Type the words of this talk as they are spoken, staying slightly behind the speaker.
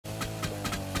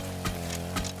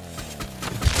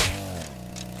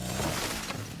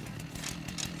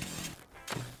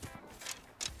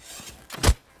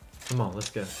Come on, let's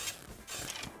go.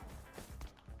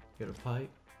 Get a pipe.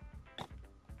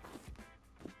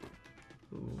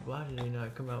 Ooh, why did he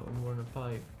not come out with more than a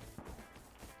pipe?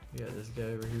 You got this guy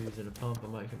over here using a pump. I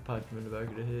might can pipe him in the back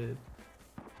of the head.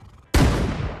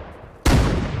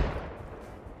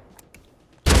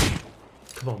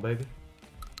 Come on, baby.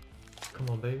 Come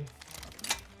on, baby.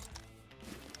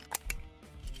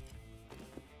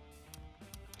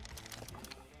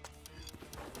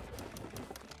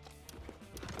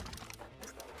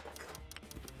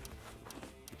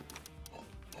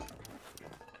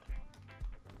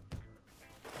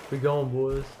 We going,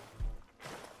 boys.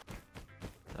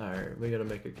 Alright, we gotta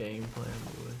make a game plan,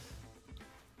 boys.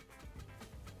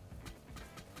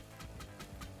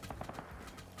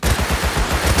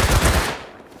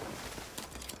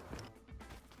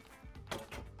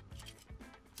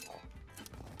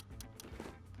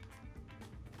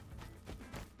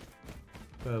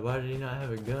 Bro, why did he not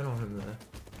have a gun on him though?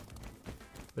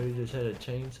 But he just had a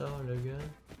chainsaw, no gun?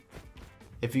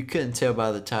 If you couldn't tell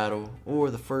by the title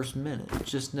or the first minute,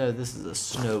 just know this is a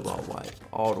snowball wipe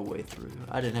all the way through.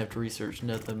 I didn't have to research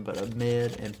nothing but a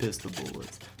med and pistol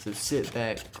bullets. So sit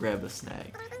back, grab a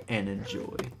snack, and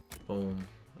enjoy. Boom.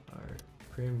 Alright,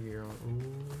 cream gear on.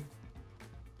 Ooh.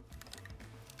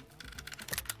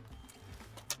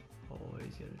 Oh,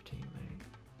 he's got a teammate.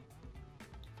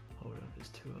 Hold up, there's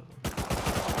two of them.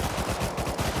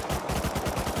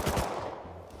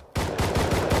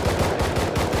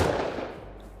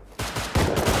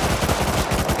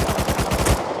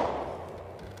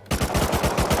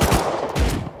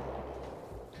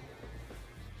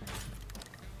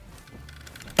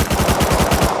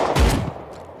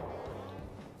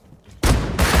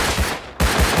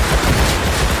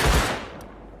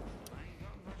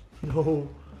 No,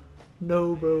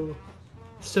 no, bro.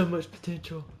 So much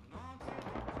potential.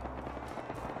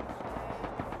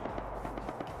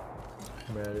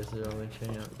 Bro, this is our only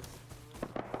chance.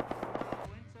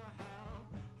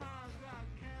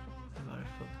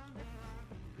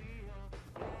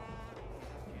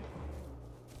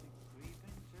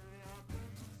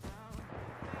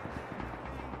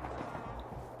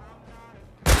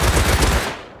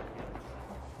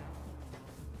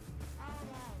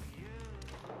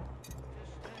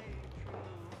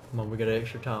 Come on, we got an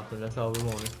extra Thompson. That's all we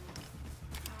wanted.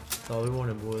 That's all we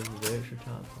wanted, boys, was the extra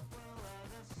Thompson.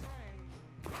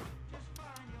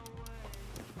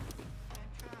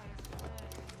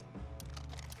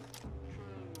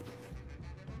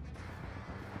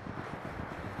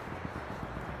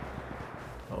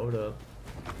 Hold up.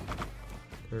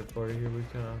 Third party, here we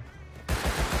come.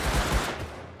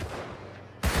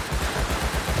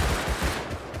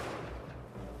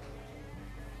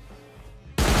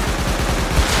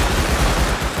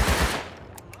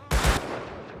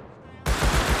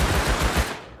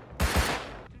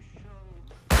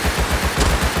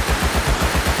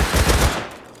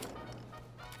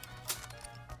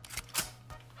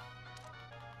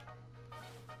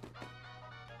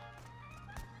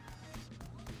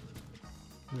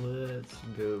 Let's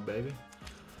go, baby.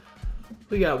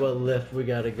 We got what left. We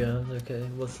got a gun. Okay,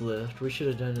 what's left? We should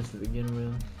have done this to begin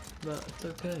with, but it's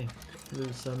okay.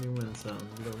 Lose some, you win some.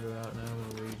 You don't go out now.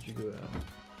 When we lead, you go out.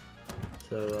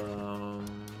 So,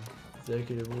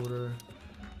 executive order.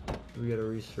 We gotta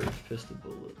research pistol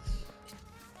bullets.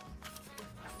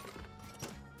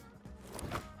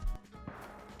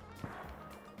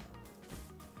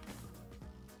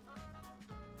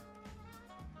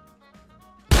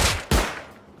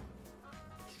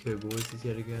 Let's go, boys. He's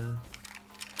got a gun.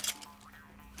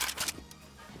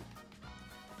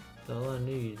 That's all I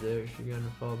need is the extra gun to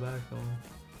fall back on.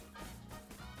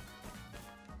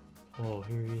 Oh,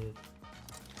 here he is.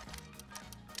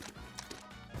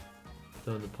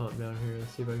 Throwing the pump down here.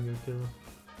 Let's see if I can go kill him.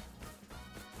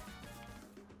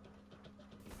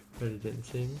 But he didn't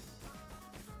see me.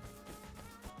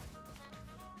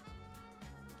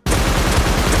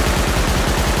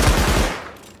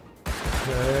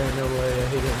 No, there ain't no way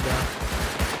he didn't die.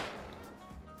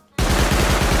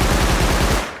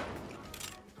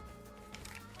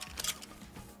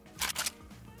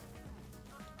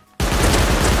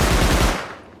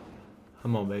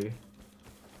 Come on, baby.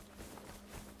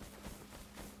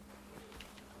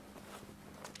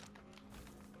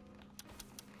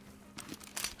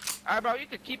 Alright, bro, you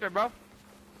can keep it, bro.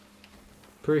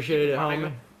 Appreciate it,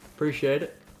 homie. Appreciate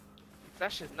it.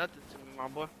 That shit's nothing to me, my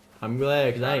boy. I'm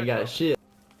glad, cause I ain't got shit.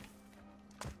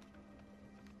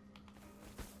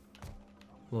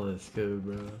 Let's go,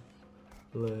 bro.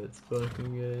 Let's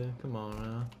fucking go. Come on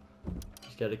now.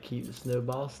 Just gotta keep the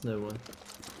snowball snowing.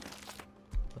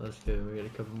 Let's go. We got a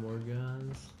couple more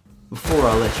guns. Before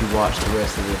I let you watch the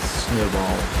rest of this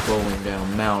snowball rolling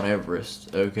down Mount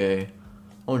Everest, okay?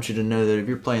 I want you to know that if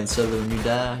you're playing solo and you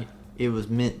die, it was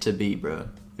meant to be, bro.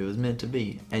 It was meant to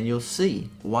be. And you'll see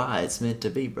why it's meant to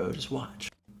be, bro. Just watch.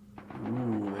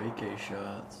 Ooh, AK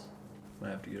shots. Might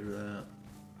have to get rid of that.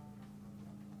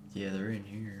 Yeah, they're in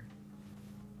here.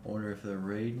 I wonder if they're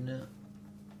raiding it.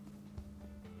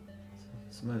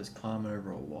 Somebody's climbing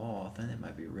over a wall. I think they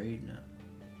might be raiding it.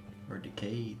 Or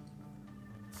decayed.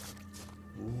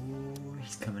 Ooh,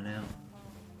 he's coming out.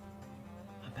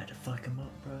 I'm about to fuck him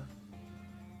up, bro.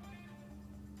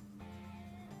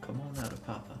 Come on out of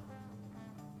Papa.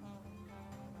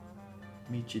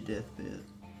 Meet your deathbed.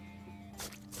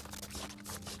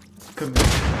 Come here.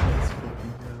 Let's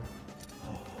fucking go.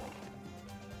 Oh.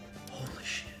 Holy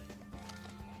shit.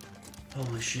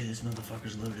 Holy shit, this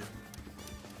motherfucker's loaded.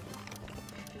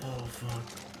 Oh, fuck.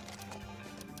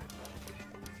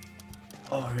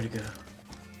 Oh, I gotta go.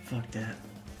 Fuck that.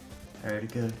 I gotta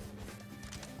go.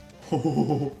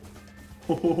 Oh,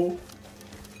 oh,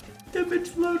 that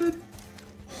bitch loaded.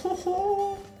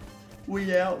 Oh,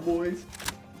 we out, boys.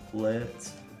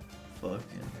 Let's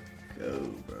fucking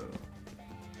go, bro.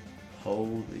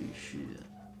 Holy shit.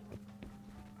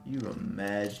 You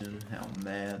imagine how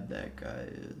mad that guy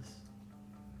is.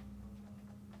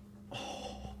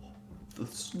 Oh, the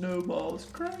snowball's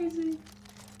crazy.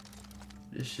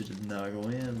 This shit is not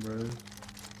going in, bro.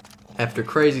 After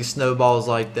crazy snowballs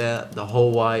like that, the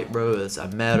whole white, bro, it's a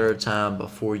matter of time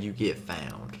before you get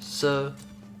found. So,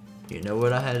 you know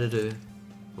what I had to do?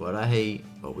 What I hate,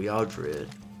 what we all dread.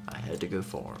 I had to go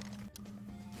farm.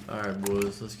 Alright,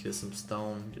 boys, let's get some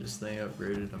stone, get this thing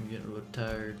upgraded. I'm getting a little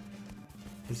tired.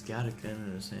 He's got a gun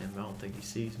in his hand, but I don't think he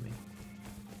sees me.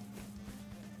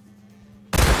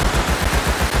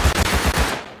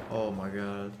 Oh my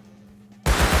god.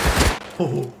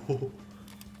 Oh,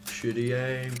 shitty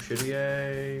aim, shitty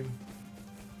aim.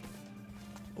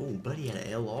 Oh, buddy had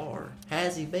an LR.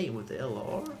 How's he been with the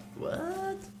LR?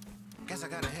 What? Guess I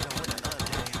gotta hit him with an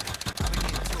update. I be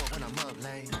getting to it when I'm up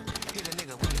late. Hit a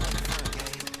nigga when you on the front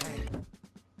gate. Hey.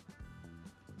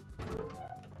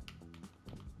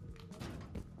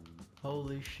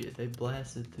 Holy shit, they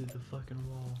blasted through the fucking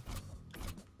wall.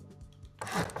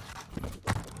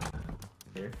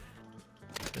 Here.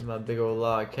 In my big old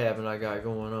log cabin I got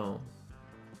going on.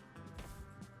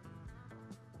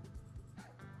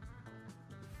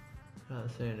 Not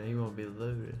saying that he won't be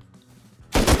loaded.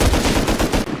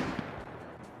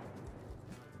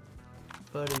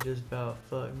 Buddy just about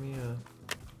fucked me up.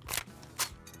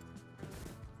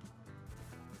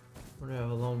 Wonder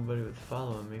how long Buddy was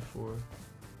following me for.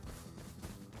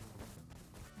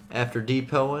 After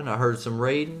depoting, I heard some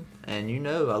raiding, and you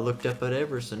know, I looked up at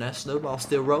Everest and that snowball's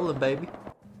still rolling, baby.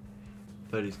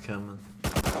 Buddy's coming.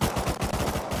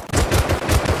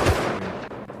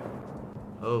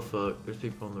 Oh fuck, there's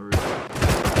people on the roof.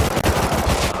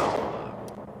 Oh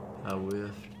fuck. I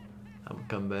whiffed. I'm gonna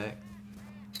come back.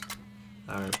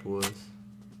 Alright boys,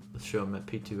 let's show them that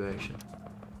P2 action.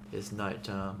 It's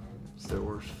nighttime. It's their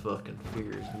worst fucking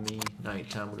fear is me,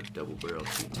 nighttime with a double barrel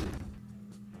P2.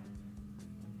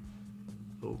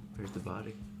 Oh, here's the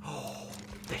body. Oh,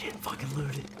 they didn't fucking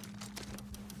loot it.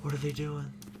 What are they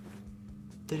doing?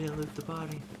 They didn't loot the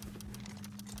body.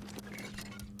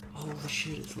 Holy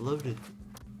shit, it's loaded.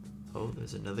 Oh,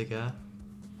 there's another guy.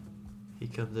 He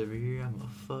comes over here, I'ma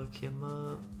fuck him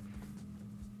up.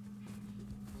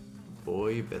 Boy,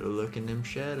 you better look in them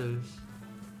shadows.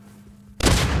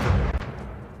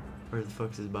 Where the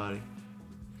fuck's his body?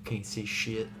 I can't see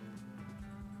shit.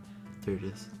 There it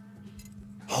is.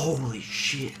 Holy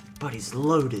shit, buddy's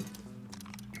loaded.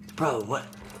 Bro, what?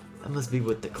 That must be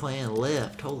what the clan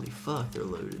left. Holy fuck, they're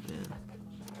loaded in.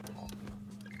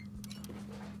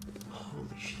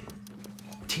 Holy shit.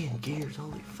 10 gears,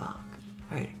 holy fuck.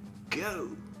 Alright, go.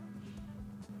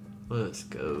 Let's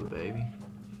go, baby.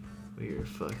 We are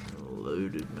fucking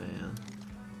loaded, man.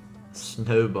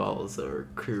 Snowballs are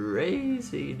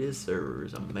crazy. This server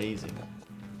is amazing.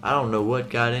 I don't know what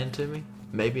got into me.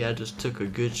 Maybe I just took a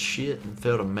good shit and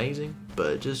felt amazing.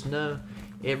 But just know,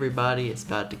 everybody is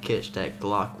about to catch that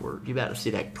Glockwork. You about to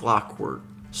see that Glockwork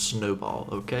snowball,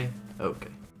 okay? Okay.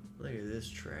 Look at this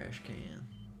trash can.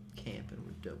 Camping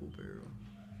with double barrel.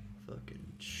 Fucking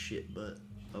shit butt.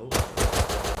 Oh.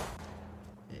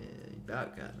 Yeah, he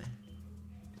about got me.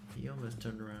 He almost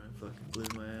turned around and fucking blew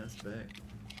my ass back.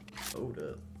 Hold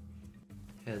up.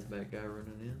 Hazmat guy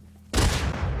running in.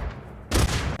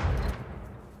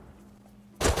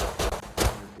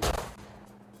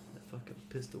 That fucking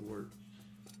pistol worked.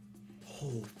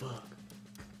 Oh fuck.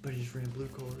 But he just ran blue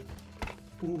cards.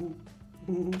 Ooh,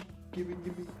 ooh, gimme.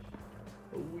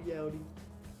 Oh, we outie.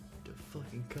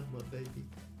 fucking come up, baby.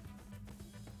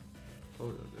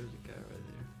 Hold on, there's a guy right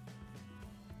there.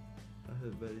 I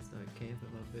hope buddy's not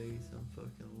camping my base. I'm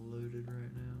fucking loaded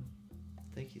right now. I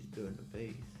think he's building a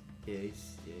base. Yeah,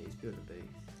 he's building a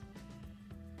base.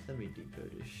 Let me depot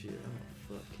this shit. I'm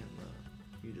gonna fuck him up.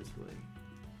 You just wait.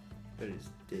 Buddy's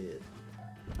dead.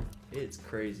 It's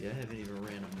crazy. I haven't even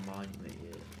ran a monument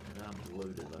yet, and I'm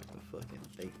loaded like a fucking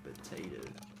baked potato.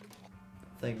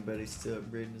 I think buddy's still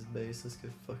upgrading his base. Let's go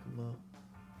fuck him up.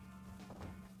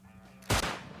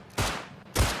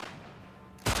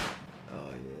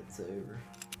 Oh yeah, it's over.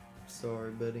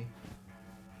 Sorry, buddy.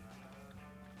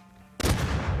 Come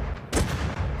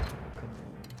on.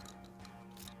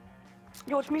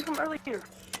 Yo, it's me from earlier.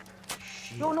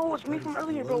 Shit, Yo, no, it's me from buddy's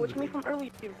earlier, bro. It's me loaded. from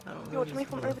earlier. I don't Yo, know it's me this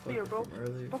from earlier, bro. motherfucker from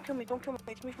earlier. Don't kill me, don't kill me.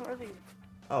 It's me from earlier.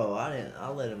 Oh, I didn't. I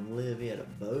let him live. He had a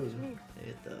bow. It's me.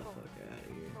 Get the fuck out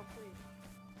of here. Oh, please.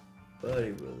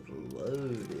 Buddy was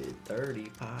loaded. 30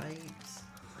 pipes.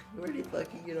 Where'd he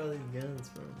fucking get all these guns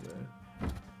from, bro?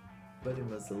 Buddy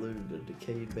must have looted a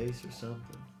decayed base or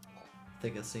something. I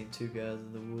think I seen two guys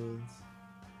in the woods.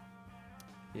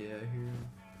 Yeah, I hear him.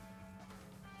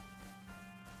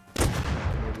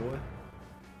 Come here, boy.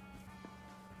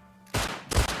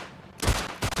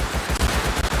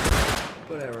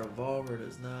 But that revolver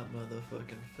does not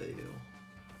motherfucking fail.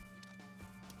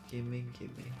 Gimme,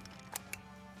 gimme.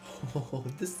 Oh,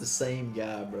 this is the same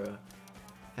guy, bro.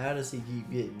 How does he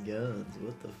keep getting guns?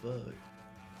 What the fuck?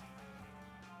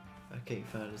 I can't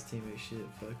find his teammate shit.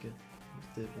 Fuck it. He's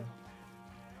dipping.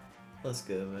 Let's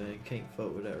go, man. Can't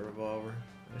fuck with that revolver.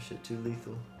 That shit too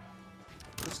lethal.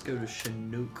 Let's go to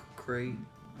Chinook Crate.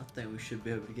 I think we should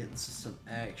be able to get into some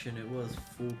action. It was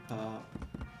full pop.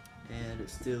 And it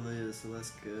still is, so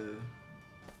let's go.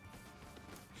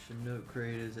 Chinook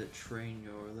Crate is at Train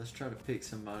Yard. Let's try to pick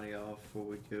somebody off before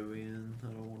we go in. I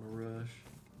don't want to rush.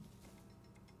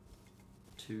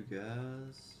 Two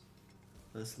guys.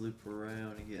 Let's loop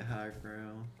around and get high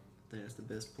ground. I think that's the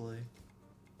best play.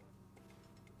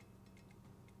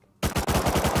 What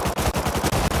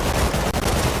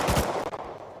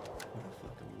a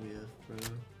fucking whiff, bro.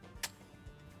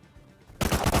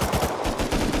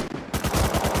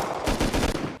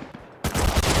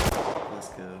 Let's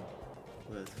go.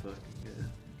 Let's fucking go.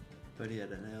 But he had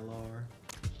an LR.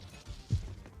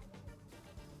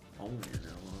 Only an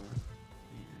LR.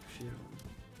 Yeah, shit on him.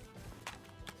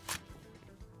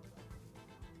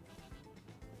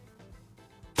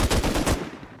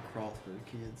 Crossbow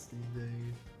kids these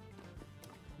days.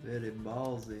 Very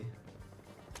ballsy.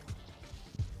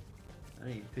 I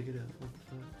didn't even pick it up. What the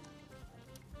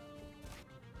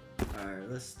fuck? Alright,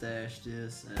 let's stash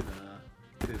this and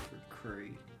go for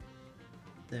crate.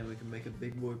 Then we can make a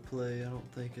big boy play. I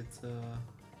don't think it's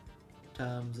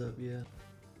time's up yet.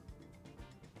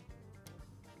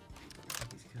 I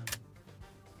think he's coming.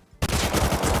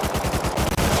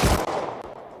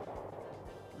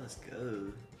 Let's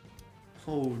go.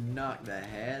 Oh, knocked the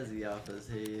hazy off his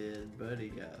head. Buddy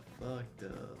got fucked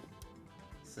up.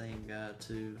 Same guy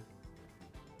too.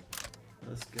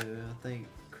 Let's go. I think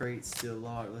crate's still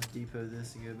locked. Let's depot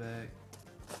this and go back.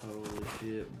 Holy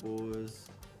shit, boys.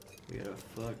 We got a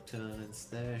fuck ton and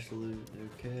stash loot, no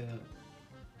cap.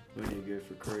 We need to go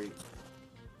for crate.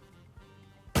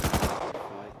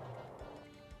 Fight.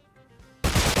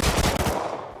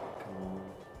 Come on.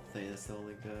 I think that's the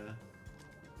only guy.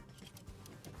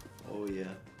 Oh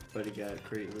yeah. Buddy got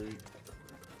crate loot.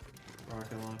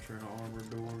 Rocket launcher and an armor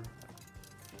door.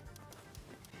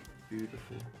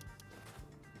 Beautiful.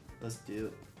 Let's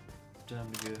dip.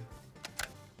 Time to go.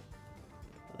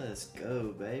 Let's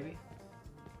go, baby.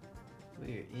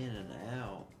 We're in and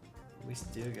out. We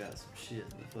still got some shit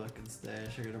in the fucking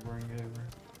stash I gotta bring over.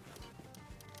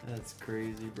 That's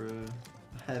crazy, bro.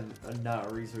 I have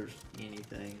not researched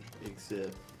anything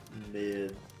except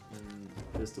mid and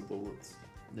pistol bullets.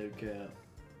 No cap.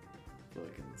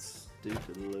 Fucking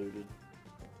stupid loaded.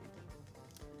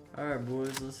 Alright,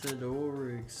 boys, let's head to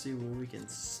Oryx, see what we can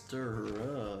stir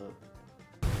up.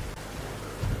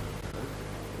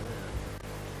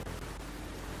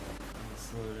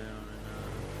 Slow down and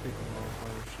pick them off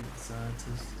while we shoot the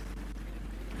scientists.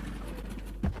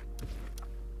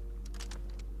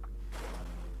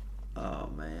 Oh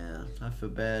man, I feel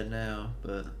bad now,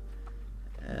 but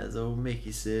as old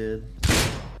Mickey said,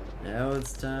 now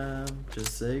it's time to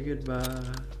say goodbye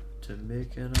to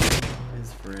Mick and all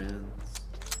his friends.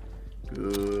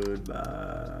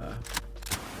 Goodbye.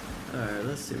 Alright,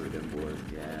 let's see what them boys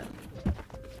got.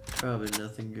 Probably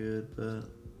nothing good, but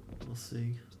we'll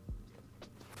see.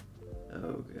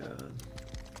 Oh god.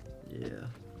 Yeah.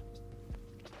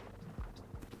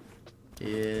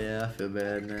 Yeah, I feel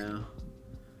bad now.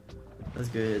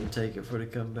 Let's go ahead and take it before they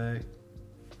come back.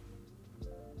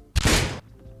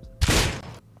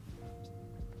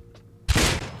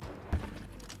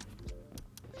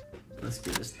 Let's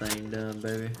get this thing done,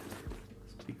 baby.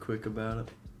 Let's be quick about it.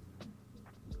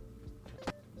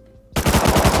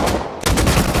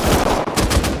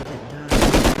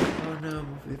 Oh no.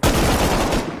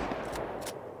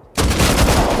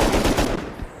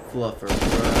 Fluffer,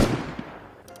 bro.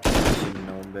 I should have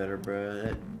known better, bro.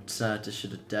 That scientist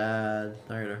should have died.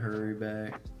 I gotta hurry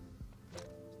back.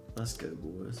 Let's go,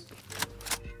 boys.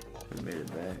 We made it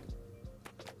back.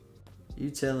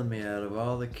 You telling me out of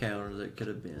all the counters that could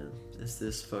have been, it's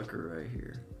this fucker right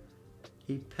here.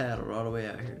 He paddled all the way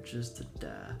out here just to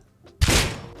die.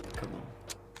 Come on.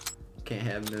 Can't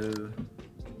have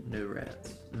no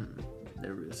rats. No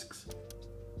risks.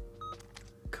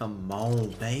 Come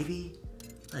on, baby.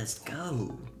 Let's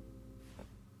go.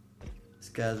 This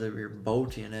guy's over here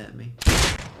bolting at me.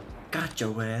 Got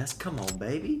your ass. Come on,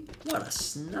 baby. What a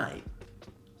snipe.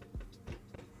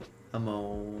 Come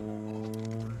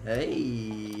on.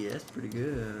 Hey, that's pretty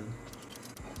good.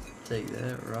 Take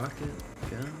that. Rocket.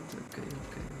 Guns. Okay.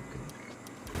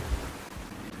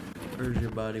 Where's your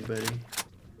body, buddy?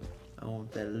 I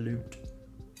want that loot.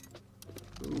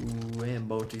 Ooh, and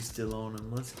Bolty's still on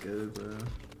him. Let's go, bro.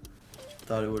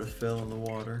 Thought it would have fell in the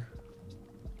water.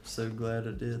 So glad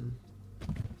it didn't.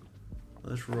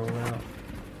 Let's roll out.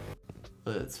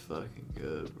 Let's fucking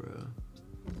go, bro.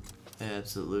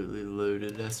 Absolutely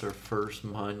loaded. That's our first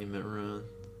monument run.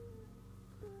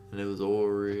 And it was oil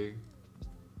rig.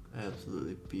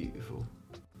 Absolutely beautiful.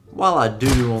 While I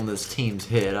do on this team's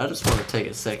head, I just want to take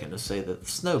a second to say that the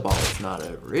snowball is not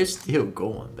over. It's still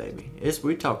going, baby.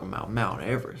 We're talking about Mount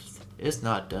Everest. It's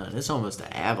not done. It's almost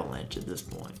an avalanche at this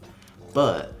point.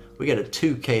 But we got a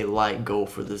 2K like goal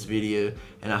for this video,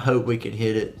 and I hope we can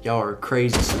hit it. Y'all are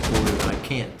crazy supportive, and I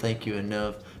can't thank you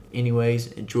enough.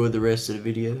 Anyways, enjoy the rest of the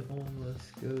video.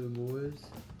 Let's go, boys.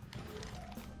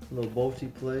 A little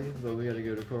bolty play, but we gotta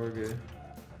go to cargo.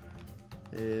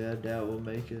 Yeah, I doubt we'll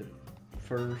make it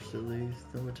first at least.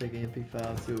 I'm gonna take an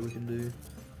MP5, see what we can do.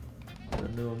 I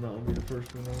know I'm not gonna be the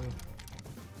first one on it.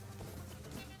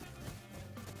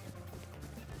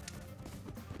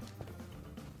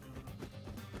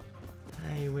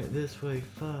 He went this way,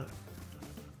 fuck.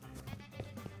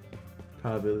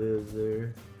 Probably lives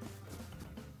there.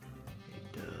 He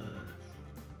does.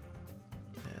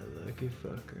 That lucky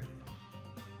fucker.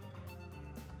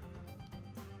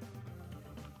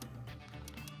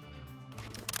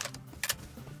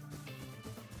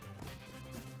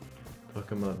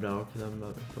 Fuck him up, dog, cause I'm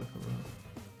about to fuck him up.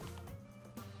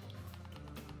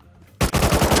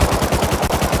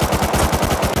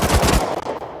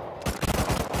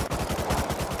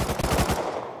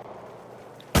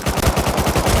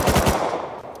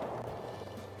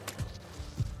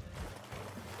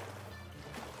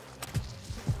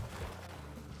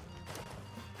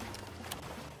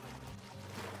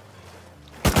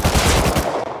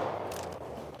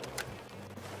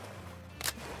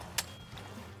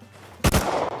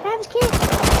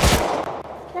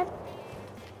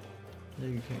 No,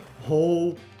 you can't.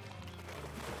 Oh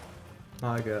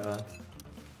my god.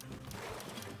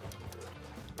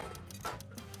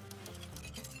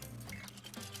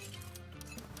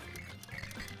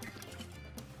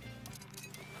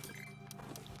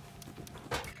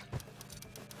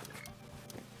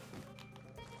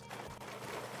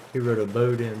 He rode a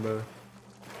boat in, bro.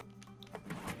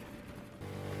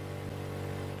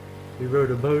 He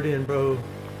rode a boat in, bro.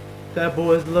 That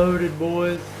boy's loaded,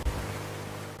 boys.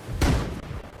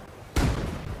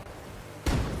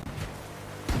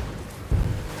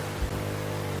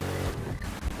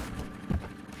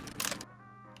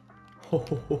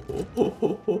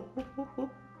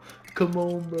 Come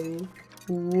on, bro.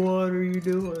 What are you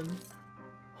doing?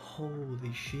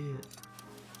 Holy shit.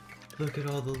 Look at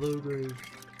all the low grade.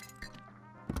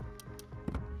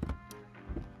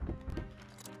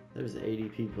 There's 80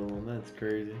 people on. That's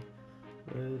crazy.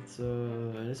 It's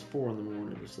and it's 4 in the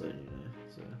morning, just letting you know.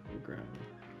 So we're grinding.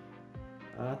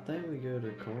 I think we go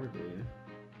to cargo.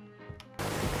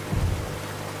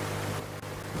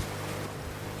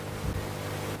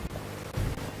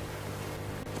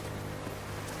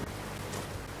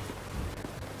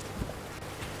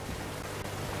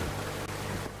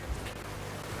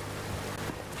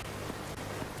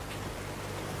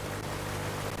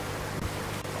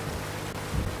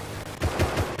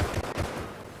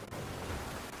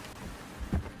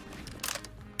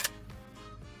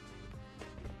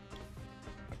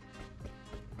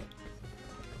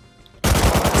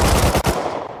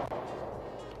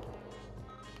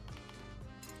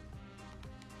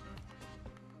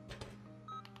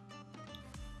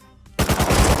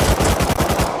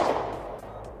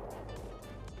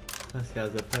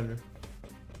 guy's up under.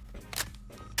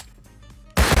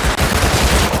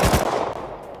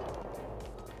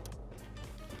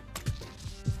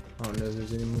 I don't know if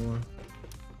there's any more.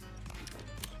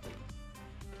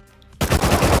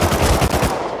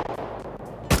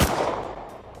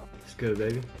 Let's go,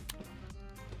 baby.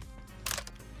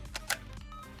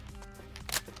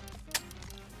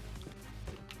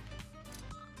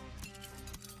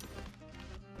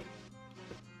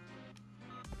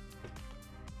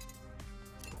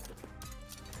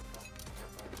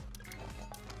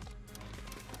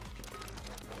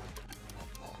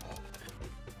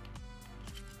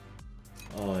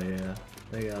 Oh yeah,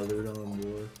 they got loot on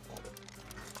board.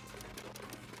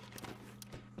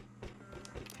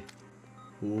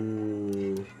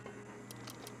 Ooh.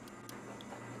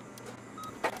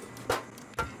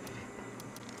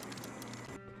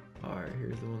 Alright,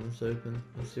 here's the one that's open.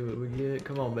 Let's see what we get.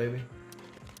 Come on, baby.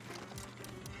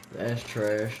 That's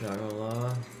trash, not gonna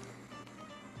lie.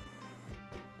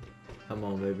 Come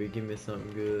on, baby, give me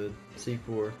something good.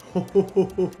 C4.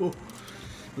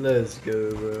 Let's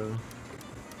go, bro.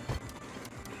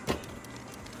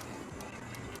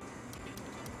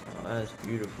 Oh, that's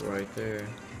beautiful right there.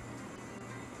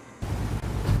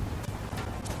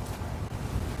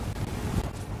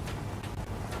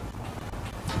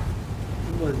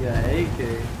 Someone's got an AK.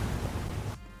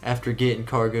 After getting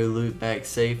cargo loot back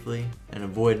safely and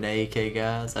avoiding the AK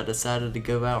guys, I decided to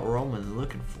go out roaming and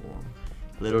looking for them.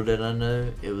 Little did I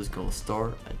know, it was gonna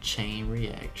start a chain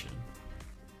reaction.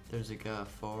 There's a guy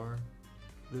far.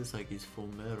 Looks like he's full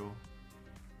metal.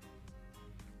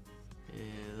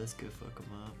 Yeah, let's go fuck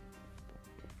him up.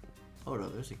 Hold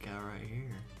up, there's a guy right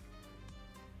here.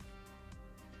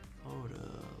 Hold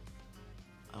up.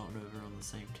 I don't know if we're on the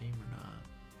same team or not.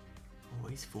 Oh,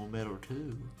 he's full metal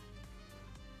too.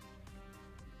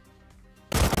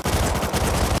 Oh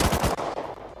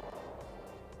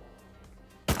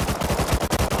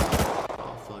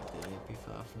fuck that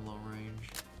MP5 from long range.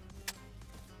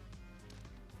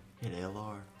 Hit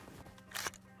LR.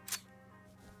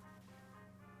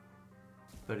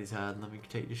 But he's hiding. Let me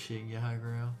take this shit and get high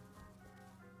ground.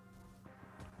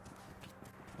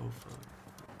 Oh fuck.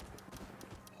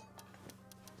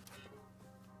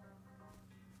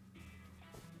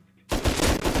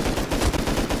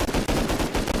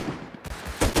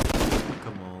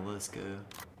 Come on, let's go.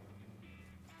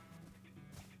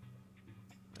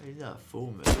 He's not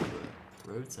full metal,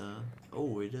 but road time.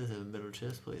 Oh, he does have a metal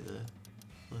chest plate though.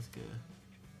 Let's go.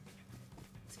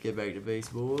 Let's get back to base,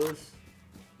 boys.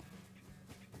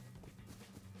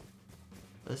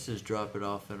 Let's just drop it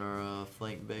off in our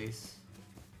flank base.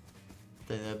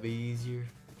 Think that'd be easier.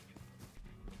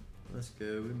 Let's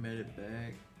go. We made it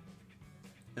back.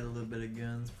 Got a little bit of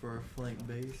guns for our flank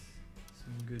base.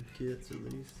 Some good kits at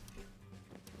least.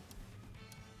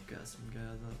 Got some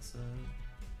guys outside.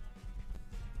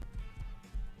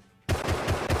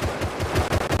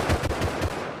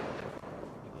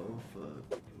 Oh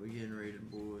fuck. We're getting raided,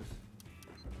 boys.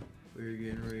 We're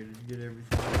getting raided. Get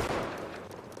everything.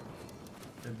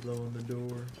 They're blowing the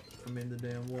door. I'm in the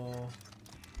damn wall.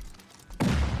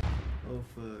 Oh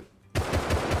fuck.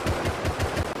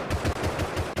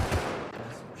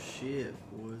 That's some shit,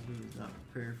 boys. We was not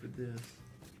prepared for this.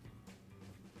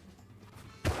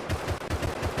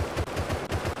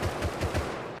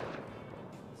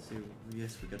 Let's see,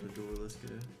 yes, we got the door. Let's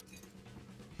go.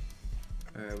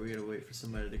 Alright, we gotta wait for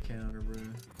somebody to counter, bro.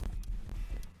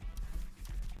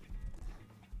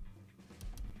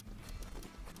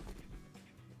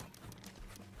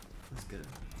 Let's go.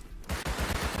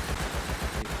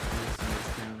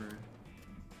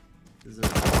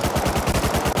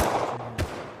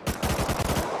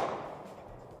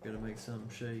 Gotta make something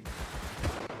shake.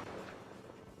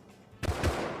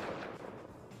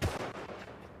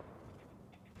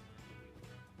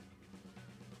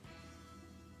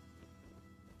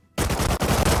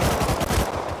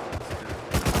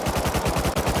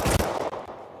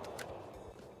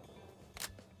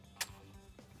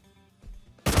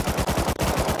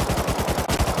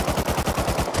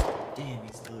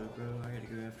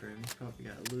 Probably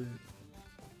got loot.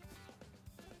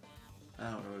 I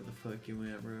don't know where the fuck he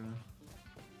went, bro.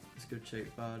 Let's go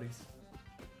check bodies.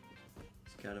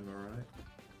 Just got him alright.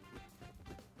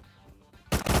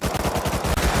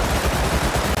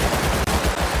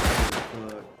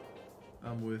 Fuck.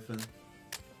 I'm whiffing.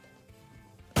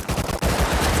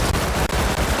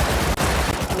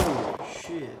 Holy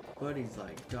shit. Buddy's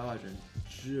like dodging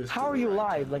just. How are you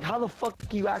alive? Like, how the fuck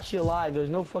are you actually alive? There's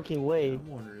no fucking way. I'm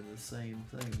wondering the same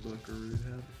thing, Buckaroo.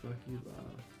 How the fuck you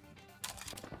alive?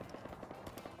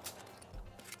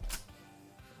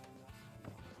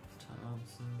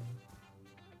 Thompson.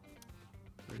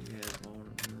 Pretty have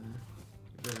on it, man.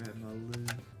 You better have my loot.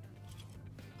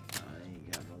 Nah, I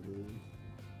ain't got my loot.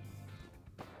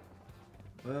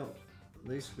 Well, at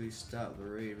least we stopped the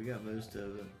raid. We got most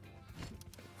of it.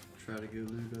 Try to go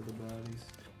loot other bodies.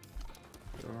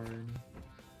 There are any.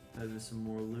 Having some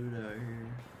more loot out here.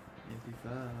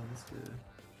 MP5, that's good.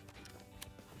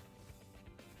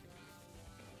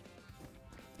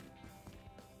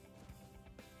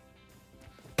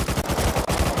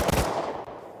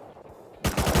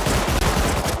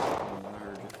 I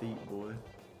heard your feet, boy.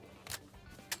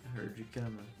 I heard you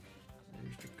coming.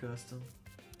 There's your custom.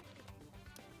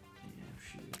 Yeah,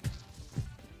 shit.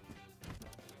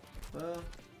 Well,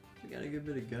 we got a good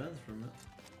bit of guns from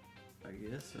it. I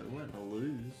guess so. It wasn't a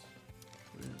lose.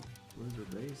 We didn't lose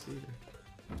our base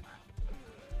either.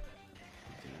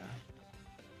 Yeah.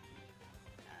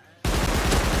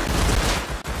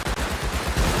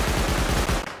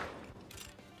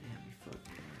 Damn, he fucked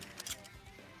me.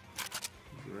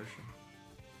 He's rushing.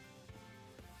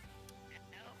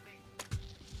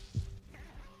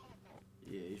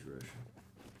 Yeah, he's rushing.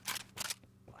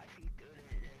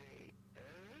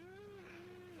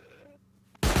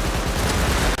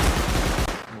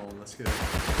 Come on, let's go.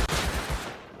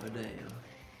 Oh damn.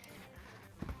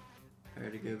 I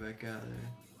had to go back out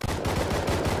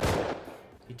there.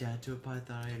 He died to a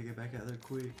python, I had to go back out there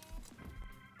quick.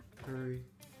 Hurry.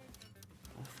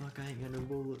 Oh fuck, I ain't got no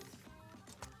bullets.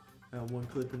 I got one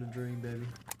clip in a dream, baby.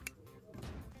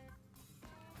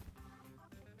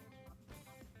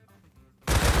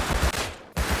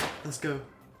 Let's go.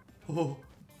 Oh,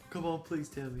 come on, please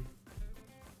tell me.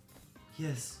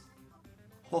 Yes.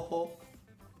 Oh.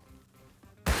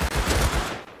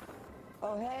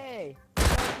 Oh, hey!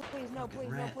 No, please,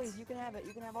 no, Rats. please. You can have it.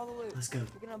 You can have all the loot. Let's go.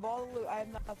 You can have all the loot. I have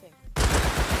nothing.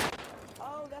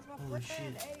 Oh, that's my Holy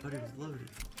friend. shit, Hey, but it was man. loaded.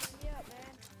 Pick me up,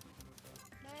 man.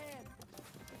 Man,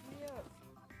 pick me up.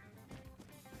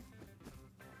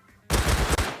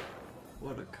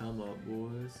 What a come up,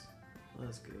 boys.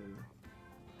 Let's go.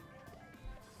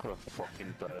 What a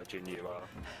fucking virgin you are.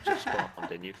 Just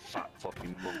spawned in, you fat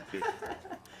fucking monkey.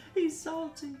 He's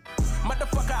salty.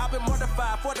 Motherfucker, I've been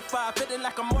mortified, 45, feeling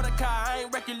like a Mordecai. I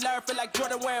ain't regular, feel like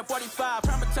Jordan wearing 45.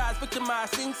 Traumatized,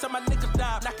 victimized, seen some of my niggas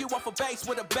die. Knock you off a base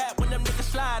with a bat when them niggas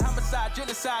slide. Homicide,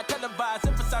 genocide, televised,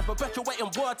 emphasize,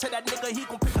 perpetuating war. Tell that nigga he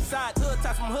gon' pick a side. Hood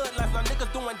ties from hood lines, my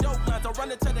niggas doing dope lines. I'm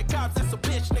running to the cops, that's a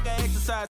bitch, nigga exercise.